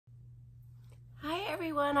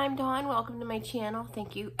everyone, I'm Dawn. Welcome to my channel.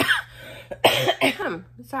 Thank you.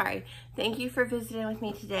 Sorry. Thank you for visiting with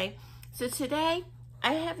me today. So today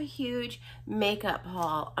I have a huge makeup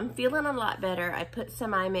haul. I'm feeling a lot better. I put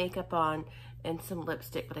some eye makeup on and some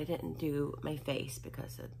lipstick, but I didn't do my face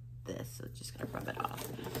because of this. So it's just gonna rub it off.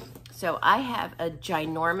 So I have a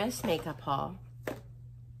ginormous makeup haul.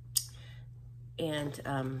 And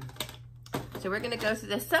so we're gonna go through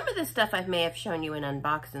this. Some of this stuff I may have shown you in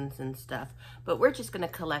unboxings and stuff, but we're just gonna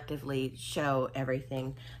collectively show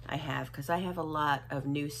everything I have because I have a lot of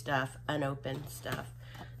new stuff, unopened stuff.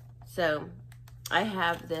 So I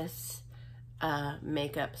have this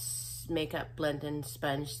makeup blending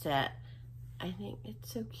sponge set. I think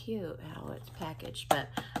it's so cute how it's packaged, but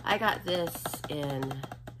I got this in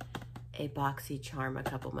a BoxyCharm a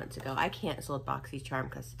couple months ago. I canceled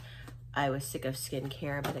BoxyCharm because I was sick of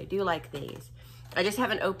skincare, but I do like these. I just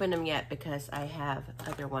haven't opened them yet because I have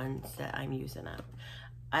other ones that I'm using up.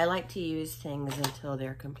 I like to use things until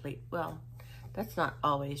they're complete. Well, that's not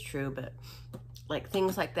always true, but like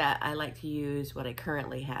things like that, I like to use what I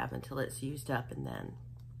currently have until it's used up, and then,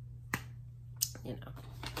 you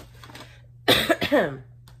know.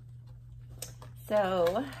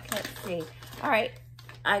 So, let's see. All right,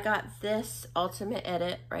 I got this Ultimate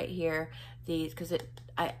Edit right here. These, because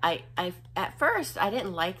I at first I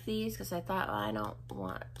didn't like these because I thought, well, I don't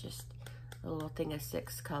want just a little thing of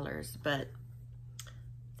 6 colors, but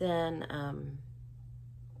then I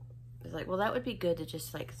was like, well, that would be good to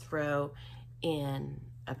just like throw in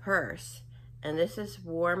a purse. And this is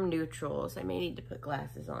warm neutrals. I may need to put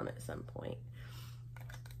glasses on at some point,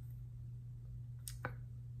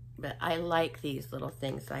 but I like these little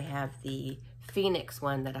things. I have the Phoenix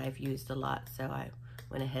one that I've used a lot, so I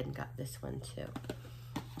went ahead and got this one too.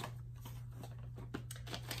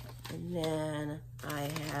 And then I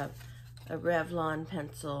have a Revlon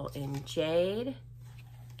pencil in Jade,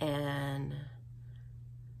 and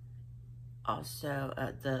also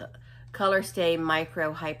the Color Stay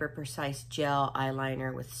Micro Hyper Precise Gel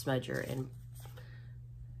Eyeliner with Smudger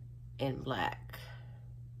in black.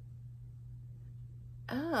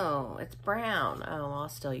 Oh, it's brown. Oh, I'll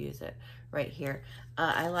still use it right here.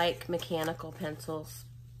 I like mechanical pencils.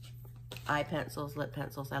 Eye pencils, lip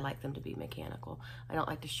pencils, I like them to be mechanical. I don't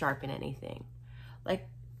like to sharpen anything. Like,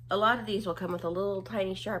 a lot of these will come with a little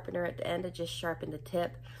tiny sharpener at the end to just sharpen the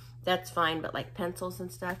tip. That's fine, but like pencils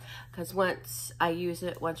and stuff, because once I use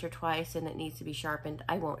it once or twice and it needs to be sharpened,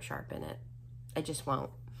 I won't sharpen it. I just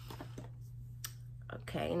won't.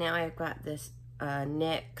 Okay, now I've got this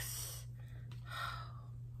NYX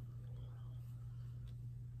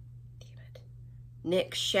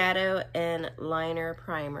Shadow and Liner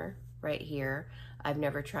Primer right here. I've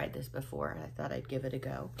never tried this before. I thought I'd give it a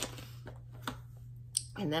go.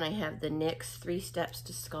 And then I have the NYX 3 Steps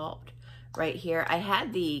to Sculpt right here. I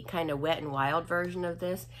had the kind of Wet n Wild version of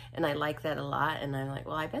this, and I like that a lot. And I'm like,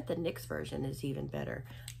 well, I bet the NYX version is even better.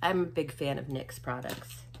 I'm a big fan of NYX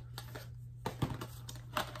products.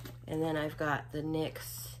 And then I've got the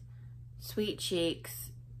NYX Sweet Cheeks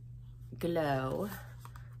Glow.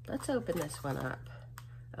 Let's open this one up.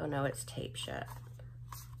 Oh no, it's taped shut.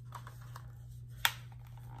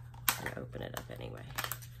 I'm gonna open it up anyway.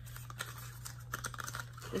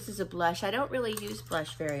 This is a blush. I don't really use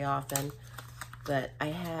blush very often, but I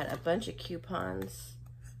had a bunch of coupons.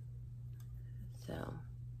 So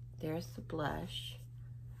there's the blush.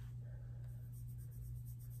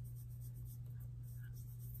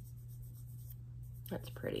 That's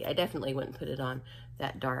pretty. I definitely wouldn't put it on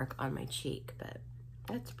that dark on my cheek, but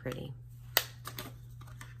that's pretty.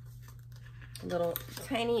 A little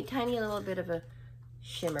tiny little bit of a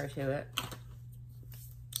shimmer to it.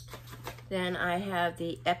 Then I have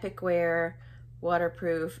the Epic Wear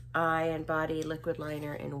Waterproof Eye and Body Liquid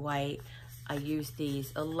Liner in white. I use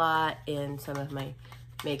these a lot in some of my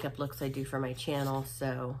makeup looks I do for my channel,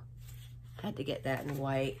 so I had to get that in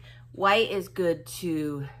white. White is good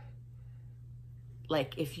to,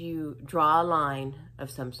 like, if you draw a line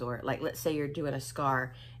of some sort, like let's say you're doing a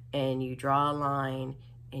scar and you draw a line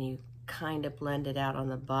and you kind of blend it out on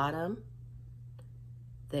the bottom,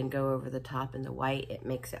 then go over the top in the white, it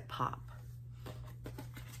makes it pop.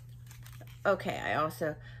 Okay,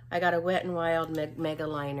 I got a Wet n Wild Mega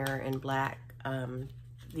Liner in black.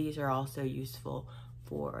 These are also useful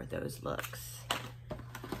for those looks.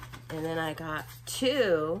 And then I got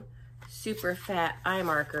 2 super fat eye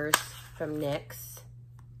markers from NYX.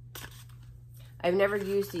 I've never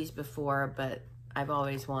used these before, but I've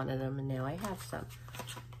always wanted them, and now I have some.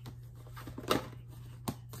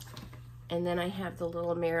 And then I have the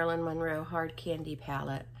little Marilyn Monroe Hard Candy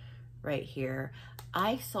palette right here.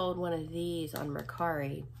 I sold one of these on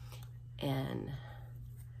Mercari, and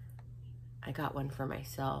I got one for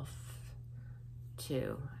myself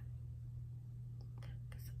too.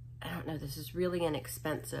 I don't know, this is really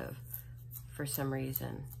inexpensive for some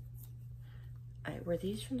reason. Were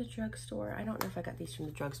these from the drugstore? I don't know if I got these from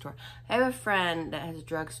the drugstore. I have a friend that has a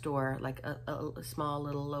drugstore, like a small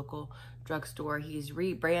little local drugstore. He's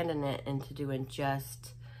rebranding it into doing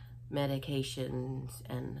just medications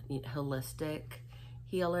and holistic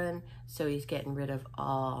healing. So he's getting rid of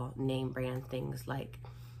all name brand things like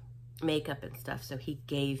makeup and stuff. So he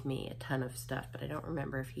gave me a ton of stuff, but I don't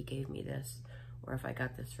remember if he gave me this or if I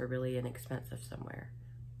got this for really inexpensive somewhere.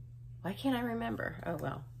 Why can't I remember? Oh,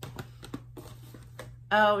 well.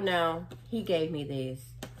 Oh, no. He gave me these.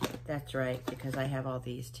 That's right, because I have all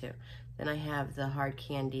these, too. Then I have the Hard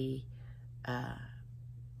Candy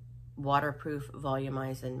Waterproof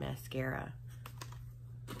Volumizing Mascara.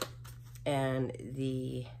 And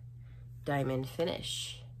the Diamond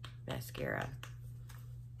Finish Mascara.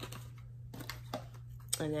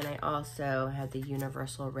 And then I also have the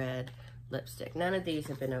Universal Red lipstick. None of these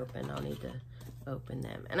have been opened. I'll need to open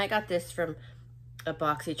them. And I got this from a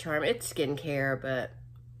BoxyCharm. It's skincare, but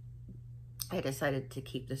I decided to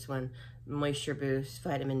keep this one. Moisture Boost,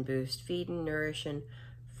 Vitamin Boost, Feeding, Nourishing,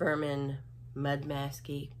 Firming, Mud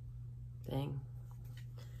Masky thing.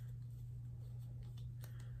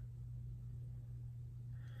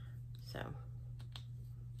 So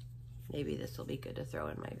maybe this will be good to throw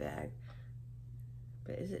in my bag.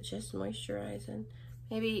 But is it just moisturizing?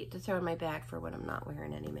 Maybe to throw in my bag for when I'm not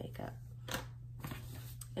wearing any makeup.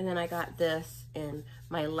 And then I got this in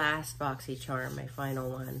my last BoxyCharm, my final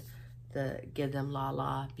one, the Give Them La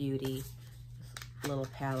La Beauty little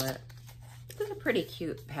palette. This is a pretty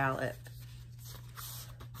cute palette.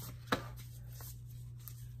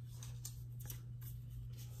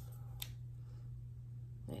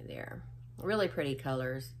 Right there. Really pretty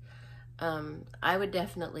colors. I would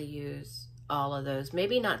definitely use all of those.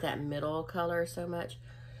 Maybe not that middle color so much,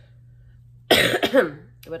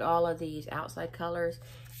 but all of these outside colors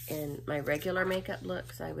in my regular makeup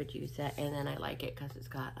looks, I would use that. And then I like it because it's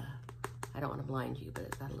got a, I don't want to blind you, but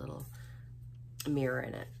it's got a little mirror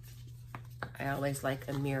in it. I always like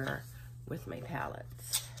a mirror with my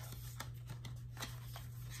palettes.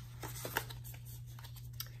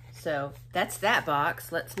 So that's that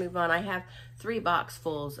box. Let's move on. I have 3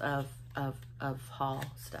 boxfuls of haul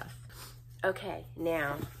stuff. Okay,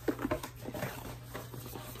 now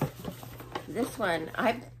this one,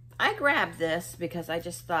 I grabbed this because I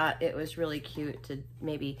just thought it was really cute to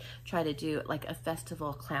maybe try to do like a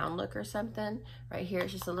festival clown look or something. Right here,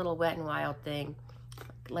 it's just a little Wet n Wild thing,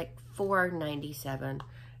 like $4.97.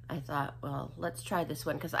 I thought, well, let's try this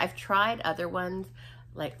one because I've tried other ones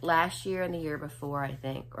like last year and the year before, I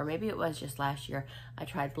think, or maybe it was just last year. I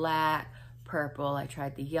tried black, purple. I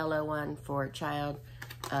tried the yellow one for Childhood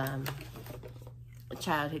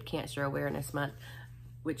Cancer Awareness Month,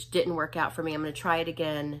 which didn't work out for me. I'm going to try it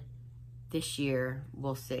again this year.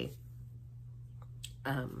 We'll see.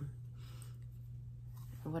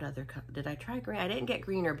 What other color? Did I try green? I didn't get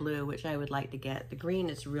green or blue, which I would like to get. The green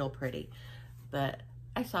is real pretty, but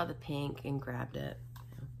I saw the pink and grabbed it.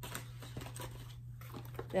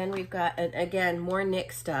 Then we've got, again, more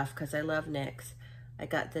NYX stuff because I love NYX. I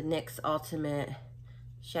got the NYX Ultimate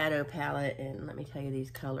Shadow Palette, and let me tell you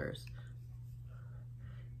these colors.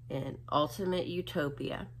 And Ultimate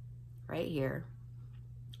Utopia, right here.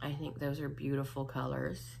 I think those are beautiful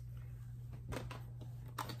colors.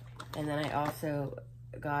 And then I also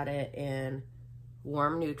got it in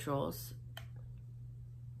Warm Neutrals.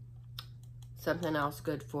 Something else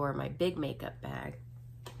good for my big makeup bag.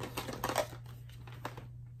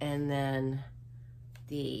 And then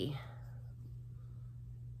the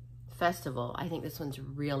Festival. I think this one's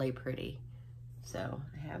really pretty. So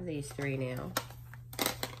I have these 3 now.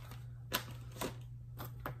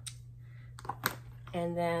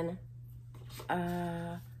 And then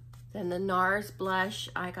the Nars blush.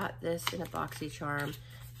 I got this in a BoxyCharm.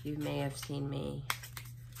 You may have seen me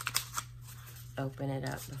open it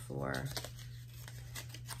up before.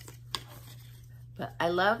 But I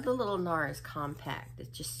love the little Nars compact.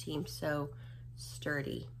 It just seems so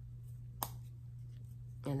sturdy.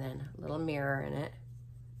 And then a little mirror in it.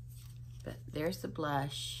 But there's the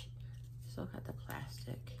blush. Still got the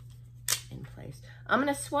plastic in place. I'm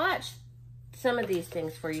going to swatch some of these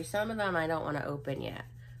things for you. Some of them I don't want to open yet,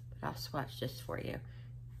 but I'll swatch just for you.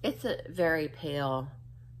 It's a very pale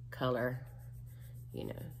color. You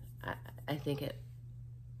know, I think it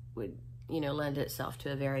would, you know, lend itself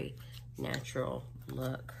to a very natural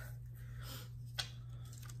look.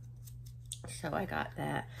 So I got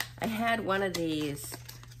that. I had one of these.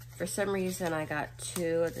 For some reason, I got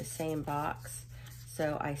 2 of the same box.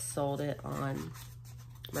 so I sold it on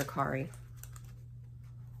Mercari.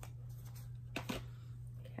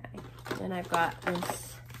 Okay, then I've got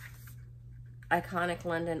this Iconic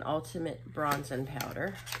London Ultimate Bronzing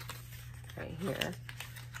Powder right here.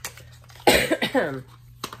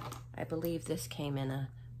 I believe this came in a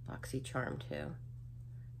BoxyCharm too.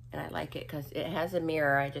 And I like it because it has a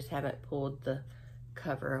mirror. I just haven't pulled the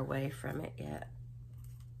cover away from it yet.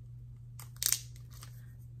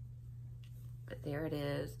 But there it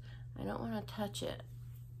is. I don't want to touch it,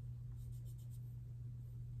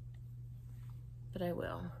 but I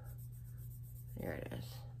will. There it is.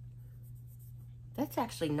 That's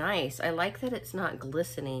actually nice. I like that it's not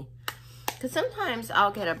glistening. Because sometimes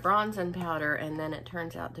I'll get a bronzing powder and then it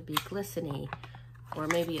turns out to be glistening. Or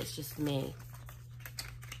maybe it's just me.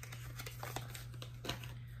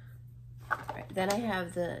 All right, then I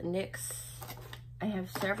have the NYX. I have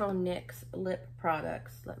several NYX lip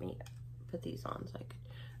products. Let me put these on so I can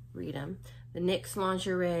read them. The NYX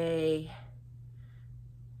Lingerie.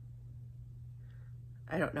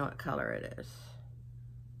 I don't know what color it is.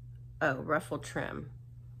 Oh, Ruffle Trim.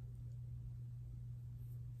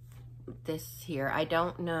 This here, I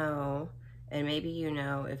don't know, and maybe you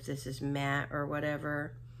know if this is matte or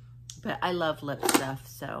whatever, but I love lip stuff,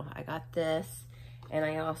 so I got this, and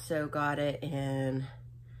I also got it in,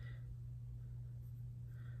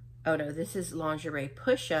 oh no, this is Lingerie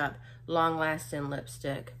Push Up Long Lasting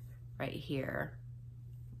Lipstick right here.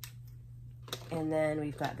 And then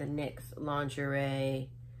we've got the NYX Lingerie,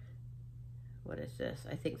 what is this?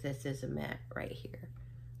 I think this is a matte right here,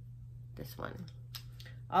 this one.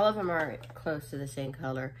 All of them are close to the same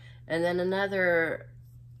color. And then another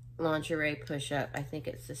Lingerie Push Up. I think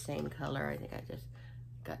it's the same color. I think I just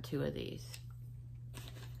got two of these.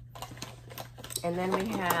 And then we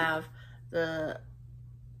have the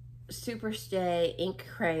Superstay Ink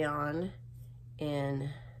Crayon in,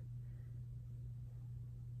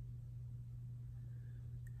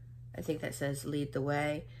 I think that says Lead the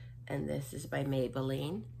Way. And this is by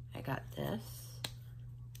Maybelline. I got this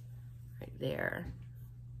right there.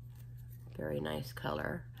 Very nice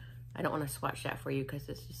color. I don't want to swatch that for you because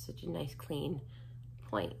it's just such a nice clean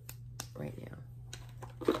point right now.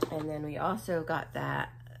 And then we also got that,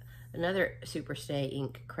 another Superstay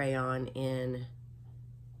ink crayon in,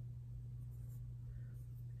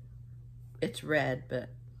 it's red, but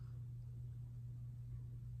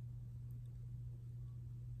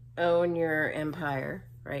Own Your Empire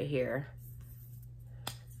right here.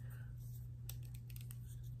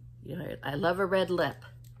 You know, I love a red lip.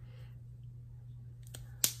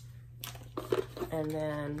 And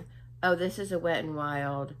then, oh, this is a Wet n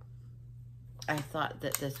Wild. I thought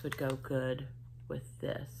that this would go good with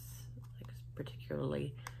this, like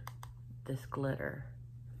particularly this glitter.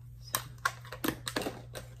 So.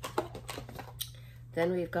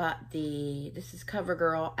 Then we've got the, this is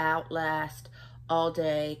CoverGirl Outlast All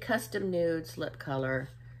Day Custom Nudes Lip Color.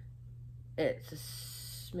 It's a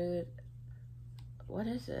smooth, what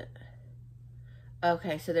is it?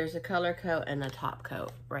 Okay, so there's a color coat and a top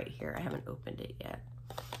coat right here. I haven't opened it yet.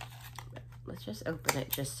 But let's just open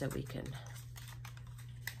it just so we can.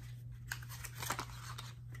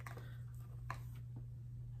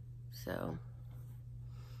 So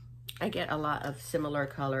I get a lot of similar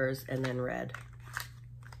colors and then red.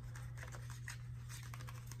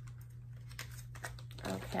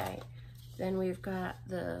 Okay, then we've got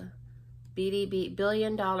the BDB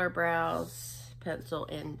Billion Dollar Brows Pencil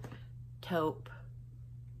in Taupe.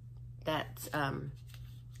 That's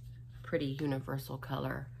pretty universal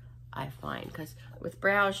color, I find, because with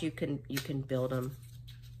brows you can build them.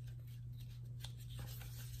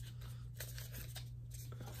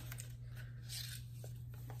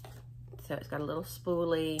 So it's got a little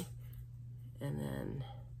spoolie, and then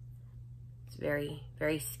it's very,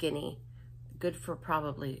 very skinny. Good for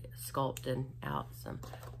probably sculpting out some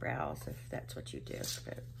brows if that's what you do.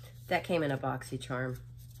 But that came in a BoxyCharm.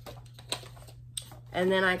 And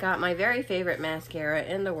then I got my very favorite mascara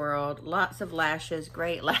in the world. Lots of lashes,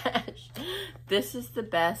 great lash. This is the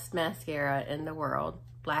best mascara in the world.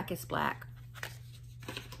 Blackest Black.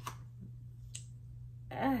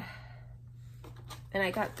 And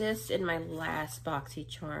I got this in my last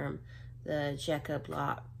BoxyCharm, the Jekka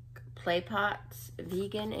Block Play Pots,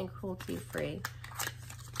 vegan and cruelty free.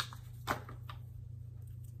 So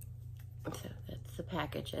that's the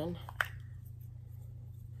packaging.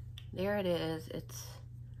 There it is. It's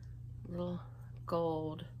a little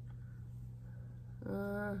gold. It's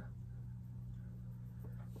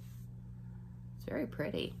very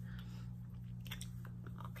pretty.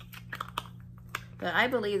 But I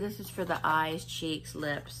believe this is for the eyes, cheeks,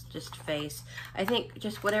 lips, just face. I think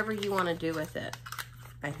just whatever you want to do with it.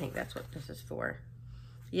 I think that's what this is for.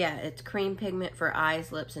 Yeah, it's cream pigment for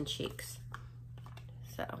eyes, lips, and cheeks.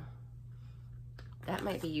 So that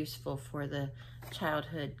might be useful for the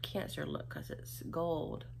childhood cancer look because it's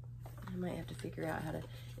gold. I might have to figure out how to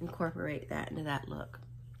incorporate that into that look.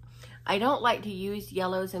 I don't like to use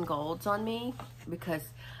yellows and golds on me because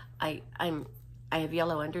I have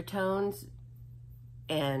yellow undertones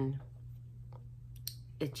and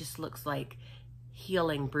it just looks like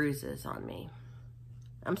healing bruises on me.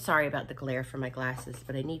 I'm sorry about the glare from my glasses,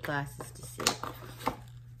 but I need glasses to see.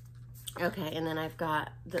 Okay, and then I've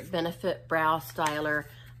got the Benefit Brow Styler.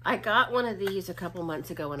 I got one of these a couple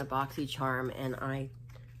months ago in a BoxyCharm, and I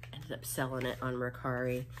ended up selling it on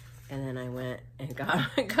Mercari, and then I went and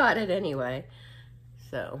got it anyway.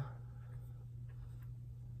 So,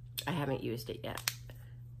 I haven't used it yet.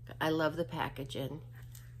 I love the packaging.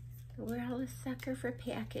 We're all a sucker for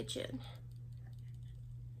packaging.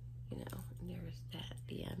 You know, there's that at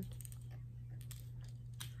the end.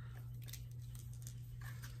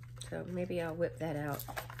 So maybe I'll whip that out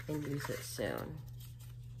and use it soon.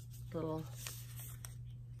 Little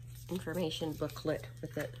information booklet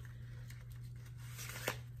with it.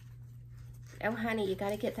 Oh, honey, you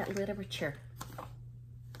gotta get that literature.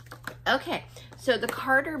 Okay, so the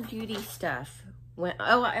Carter Beauty stuff went.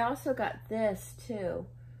 Oh, I also got this too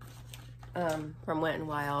from Wet n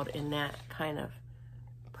Wild in that kind of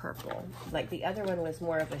purple. Like the other one was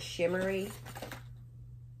more of a shimmery.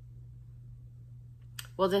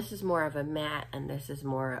 Well, this is more of a matte and this is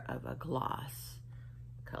more of a gloss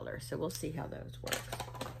color. So we'll see how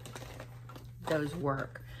those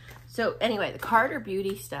work. So anyway, the Carter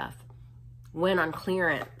Beauty stuff went on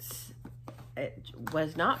clearance. It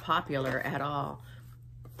was not popular at all.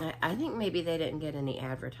 I think maybe they didn't get any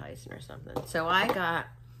advertising or something. So I got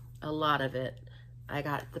a lot of it. I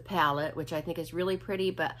got the palette, which I think is really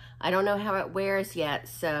pretty, but I don't know how it wears yet.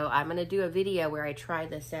 So I'm going to do a video where I try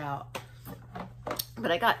this out.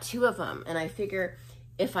 But I got 2 of them, and I figure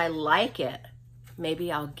if I like it,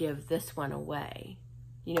 maybe I'll give this one away.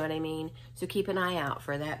 You know what I mean? So keep an eye out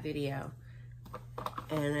for that video.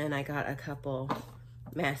 And then I got a couple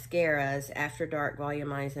mascaras, After Dark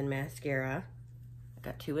Volumizing Mascara. I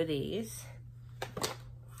got 2 of these.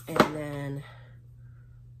 And then,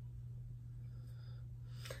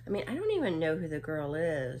 I mean, I don't even know who the girl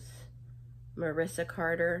is. Marissa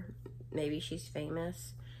Carter. Maybe she's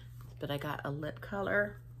famous. But I got a lip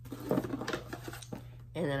color,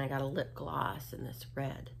 and then I got a lip gloss in this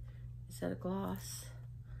red. Is that a gloss?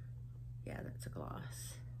 Yeah, that's a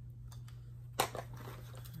gloss.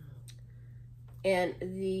 And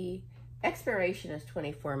the expiration is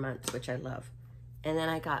 24 months, which I love. And then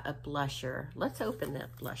I got a blusher. Let's open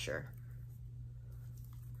that blusher.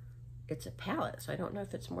 It's a palette, so I don't know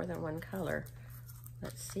if it's more than one color.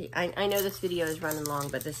 Let's see. I know this video is running long,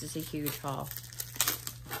 but this is a huge haul.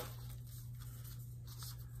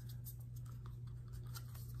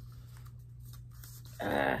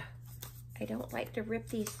 I don't like to rip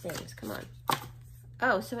these things. Come on.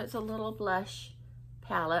 Oh, so it's a little blush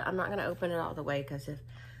palette. I'm not going to open it all the way because if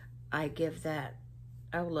I give that...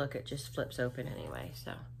 Oh, look, it just flips open anyway.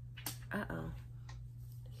 So,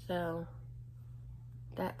 So,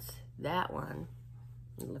 that's that one.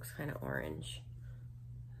 It looks kind of orange.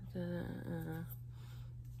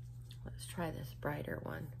 Let's try this brighter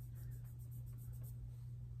one.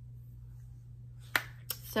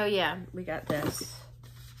 So, yeah, we got this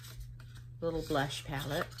little blush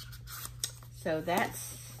palette. So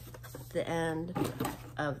that's the end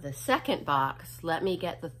of the second box. Let me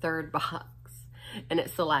get the third box, and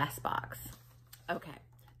it's the last box. Okay,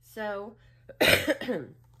 so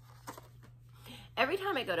every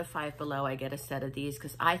time I go to Five Below, I get a set of these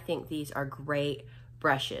because I think these are great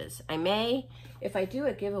brushes. I may, if I do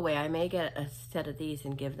a giveaway, I may get a set of these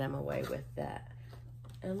and give them away with that.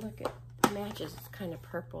 And look, it matches. It's kind of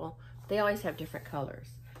purple. They always have different colors.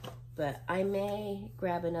 But I may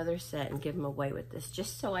grab another set and give them away with this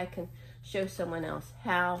just so I can show someone else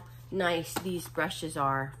how nice these brushes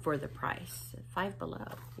are for the price. Five Below,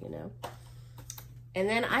 you know. And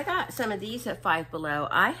then I got some of these at Five Below.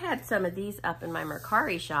 I had some of these up in my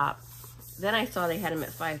Mercari shop. Then I saw they had them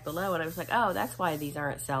at Five Below, and I was like, oh, that's why these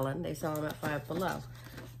aren't selling. They sell them at Five Below.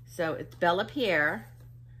 So it's Bella Pierre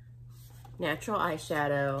Natural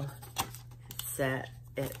Eyeshadow Set.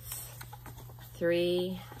 It's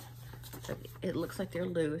 3... It looks like they're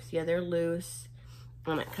loose. Yeah, they're loose.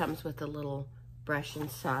 And it comes with a little brush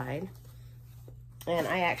inside. And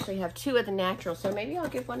I actually have 2 of the naturals, so maybe I'll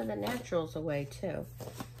give one of the naturals away too.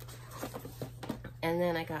 And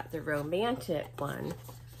then I got the romantic one,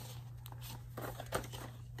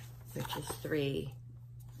 which is 3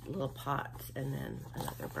 little pots, and then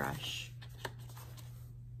another brush.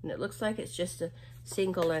 And it looks like it's just a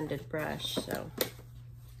single-ended brush, so.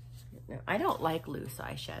 Now, I don't like loose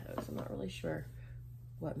eyeshadows. I'm not really sure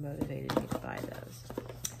what motivated me to buy those.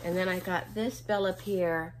 And then I got this Bella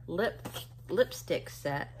Pierre lipstick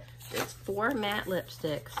set. It's 4 matte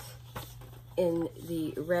lipsticks in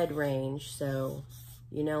the red range, so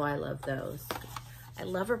you know I love those. I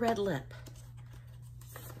love a red lip.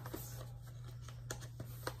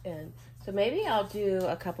 And so maybe I'll do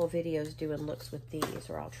a couple videos doing looks with these,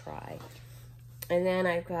 or I'll try. And then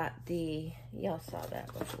I've got the, y'all saw that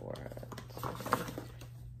before.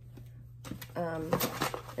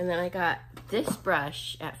 And then I got this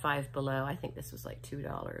brush at Five Below. I think this was like $2.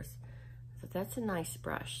 So that's a nice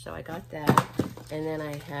brush. So I got that. And then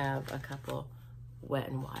I have a couple Wet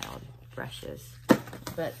n Wild brushes.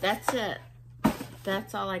 But that's it.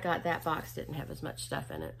 That's all I got. That box didn't have as much stuff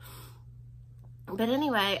in it. But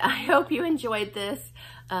anyway, I hope you enjoyed this.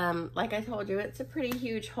 Like I told you, it's a pretty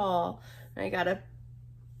huge haul. I gotta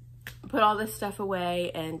put all this stuff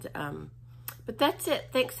away, and but that's it.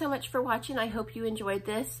 Thanks so much for watching. I hope you enjoyed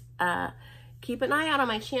this. Keep an eye out on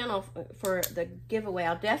my channel for the giveaway.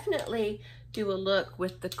 I'll definitely do a look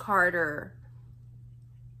with the Carter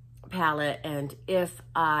palette, and if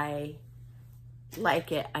I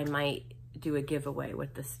like it, I might do a giveaway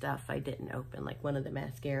with the stuff I didn't open, like one of the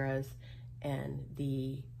mascaras and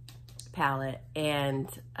the palette and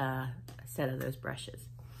a set of those brushes.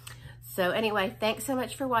 So anyway, thanks so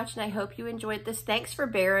much for watching. I hope you enjoyed this. Thanks for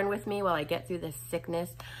bearing with me while I get through this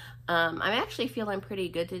sickness. I'm actually feeling pretty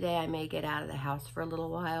good today. I may get out of the house for a little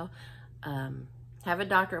while. Have a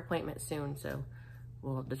doctor appointment soon, so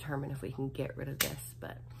we'll determine if we can get rid of this.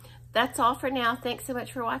 But that's all for now. Thanks so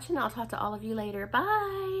much for watching. I'll talk to all of you later.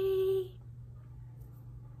 Bye.